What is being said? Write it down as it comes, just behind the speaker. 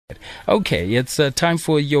Okay, it's time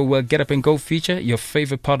for your Get Up and Go feature, your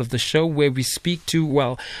favorite part of the show, where we speak to,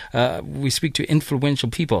 influential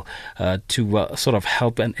people to sort of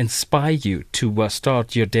help and inspire you to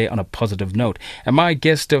start your day on a positive note. And my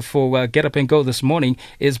guest for Get Up and Go this morning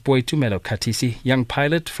is Boitumelo Katisi, young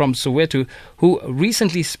pilot from Soweto, who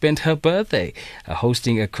recently spent her birthday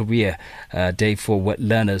hosting a career day for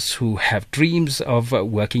learners who have dreams of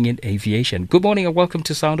working in aviation. Good morning and welcome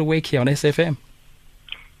to Sound Awake here on SFM.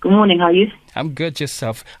 Good morning, how are you? I'm good,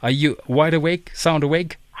 yourself. Are you wide awake, sound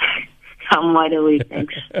awake? I'm wide awake,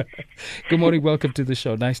 thanks. Good morning, welcome to the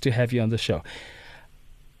show. Nice to have you on the show.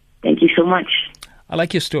 Thank you so much. I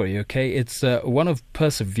like your story, okay? It's one of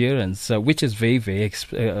perseverance, which is very, very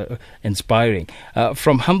inspiring.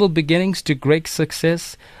 From humble beginnings to great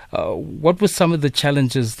success, what were some of the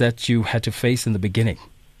challenges that you had to face in the beginning?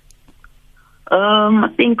 I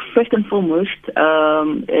think first and foremost,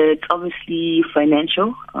 it's obviously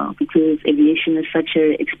financial because aviation is such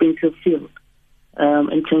an expensive field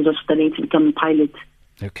in terms of studying to become a pilot.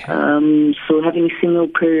 Okay. So having a single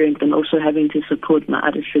parent and also having to support my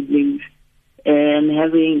other siblings and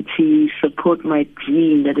having to support my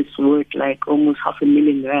dream that is worth like almost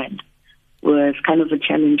R500,000 was kind of a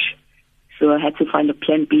challenge. So I had to find a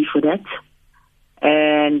plan B for that.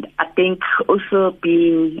 And I think also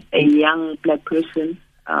being a young black person,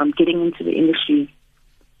 getting into the industry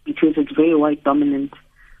because it's very white dominant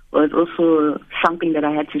was also something that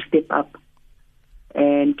I had to step up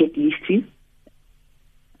and get used to.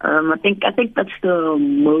 I think that's the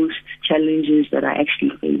most challenges that I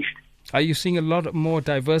actually faced. Are you seeing a lot more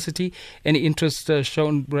diversity? Any interest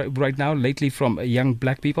shown right now lately from young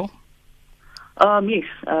black people? Yes,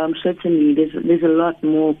 certainly. There's a lot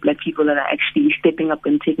more black people that are actually stepping up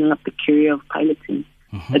and taking up the career of piloting,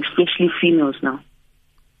 especially females now.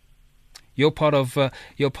 You're part of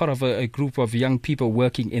a group of young people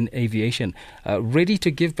working in aviation, ready to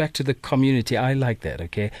give back to the community. I like that.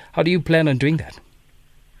 Okay, how do you plan on doing that?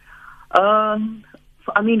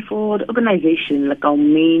 For the organization, like our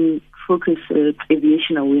main focus is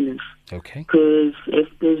aviation awareness. Okay. Because if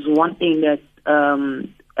there's one thing that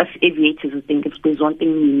as aviators, I think if there's one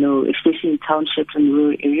thing we know, especially in townships and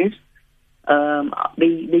rural areas,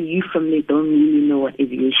 the youth from there don't really know what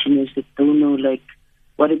aviation is. They don't know like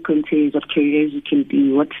what it contains, what careers you can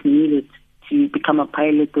do, what's needed to become a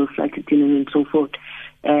pilot or flight attendant and so forth.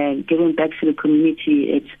 And giving back to the community,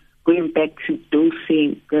 it's going back to those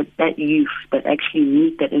same that youth that actually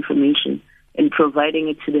need that information and providing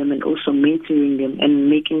it to them and also mentoring them and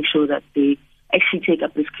making sure that they actually take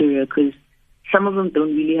up this career because some of them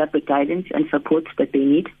don't really have the guidance and support that they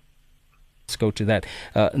need. Let's go to that.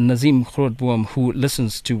 Nazim Khrodboom, who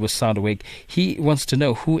listens to Sound Awake, he wants to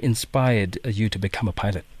know who inspired you to become a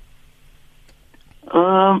pilot.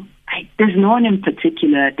 There's no one in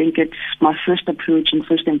particular. I think it's my first approach and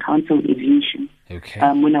first encounter with aviation. Okay.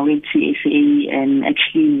 When I went to SA and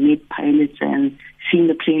actually met pilots and seeing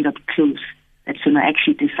the planes up close, that's when I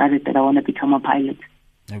actually decided that I want to become a pilot.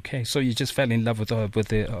 Okay, so you just fell in love with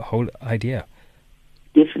the whole idea.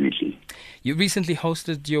 Definitely. You recently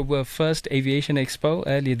hosted your first aviation expo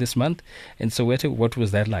earlier this month in Soweto. What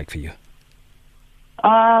was that like for you?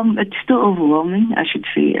 It's still overwhelming, I should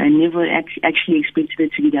say. I never actually expected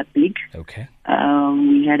it to be that big. Okay.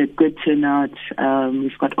 We had a good turnout.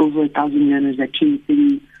 We've got over 1,000 learners that came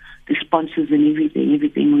through. The sponsors and everything.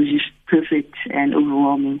 Everything was just perfect and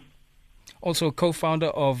overwhelming. Also co-founder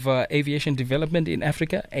of Aviation Development in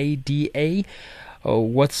Africa, ADA.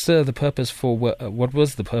 What was the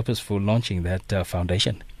purpose for launching that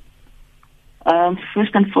foundation?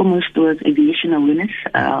 First and foremost was aviation awareness,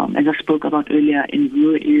 as I spoke about earlier, in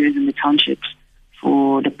rural areas and the townships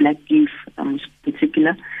for the black youth in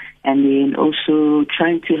particular, and then also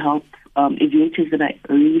trying to help aviators that are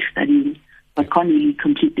really studying but can't really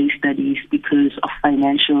complete their studies because of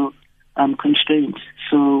financial constraints.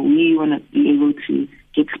 So we want to be able to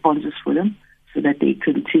get sponsors for them so that they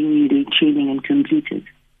continue their training and complete it.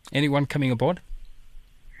 Anyone coming aboard?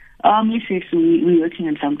 Yes, we're working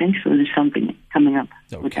on something, so there's something coming up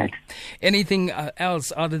with that. Anything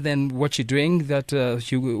else other than what you're doing that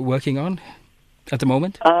you're working on at the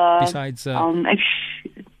moment? Besides, I'm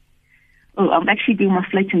actually doing my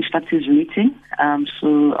flight instructor's rating,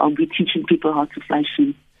 so I'll be teaching people how to fly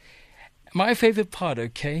soon. My favorite part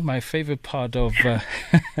of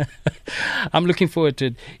I'm looking forward to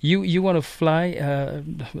it. You want to fly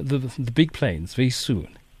the big planes very soon.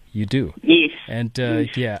 You do. Yes. And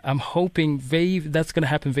I'm hoping that's going to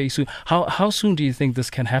happen very soon. How soon do you think this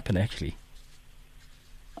can happen actually?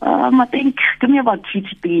 I think give me about 2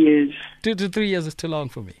 to 3 years. 2 to 3 years is too long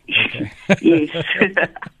for me. Okay. Yes.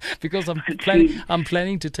 Because I'm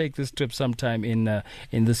planning to take this trip sometime in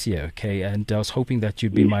this year, okay? And I was hoping that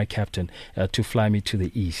you'd be my captain to fly me to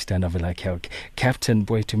the east, and I'll be like, okay, Captain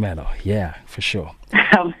Boitumelo. Yeah, for sure.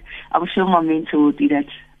 I'm sure my mentor will do that.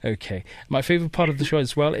 Okay. My favorite part of the show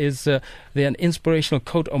as well is there an inspirational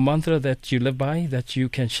quote or mantra that you live by that you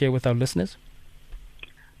can share with our listeners?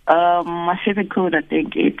 My favorite quote, I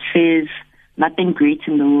think, it says, "Nothing great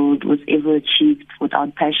in the world was ever achieved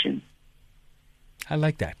without passion." I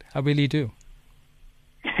like that. I really do.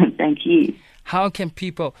 Thank you. How can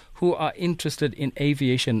people who are interested in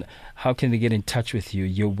aviation, how can they get in touch with you?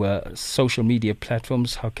 Your social media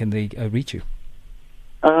platforms, how can they reach you?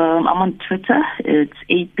 I'm on Twitter. It's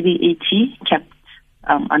A3AT cap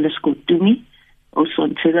 _Tumi. Also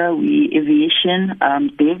on Twitter, we aviation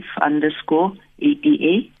dev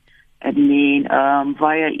 _ADA. And then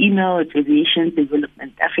via email, it's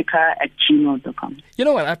aviationdevelopmentafrica@gmail.com. You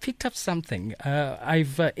know what? I picked up something.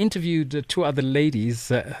 I've interviewed two other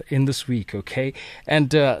ladies in this week, okay?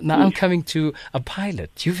 And now I'm coming to a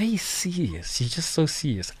pilot. You're very serious. You're just so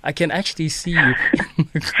serious. I can actually see you in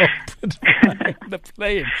the cockpit flying the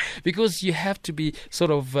plane, because you have to be sort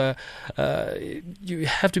of, you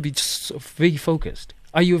have to be just very focused.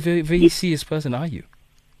 Are you a very, very serious person, are you?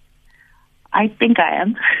 I think I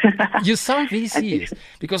am. You sound very serious,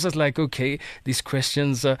 because it's like, okay, these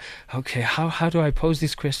questions, okay, how do I pose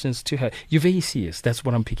these questions to her? You're very serious. That's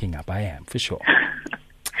what I'm picking up. I am, for sure.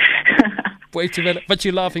 Boitumelo, but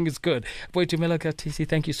you're laughing is good. Boitumelo Katisi,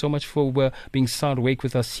 thank you so much for being sound awake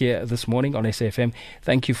with us here this morning on SAFM.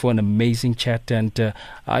 Thank you for an amazing chat, and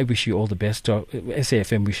I wish you all the best.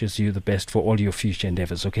 SAFM wishes you the best for all your future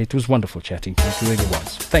endeavors, okay? It was wonderful chatting to you. It really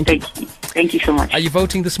was. Thank you. Thank you so much. Are you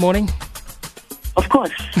voting this morning? Of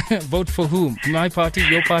course. Vote for whom? My party?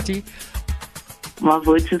 Your party? My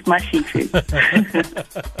vote is my secret.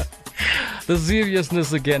 The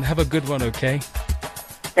seriousness again. Have a good one, okay?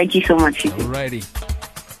 Thank you so much. Alrighty.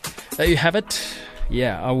 There you have it.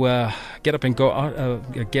 Yeah, our get up and go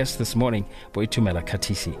guest this morning, Boitumelo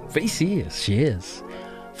Katisi. Very serious, she is.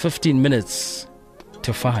 15 minutes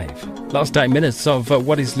to 5. Last 9 minutes of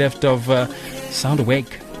what is left of Sound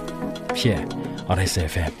Awake here on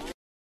SAFM.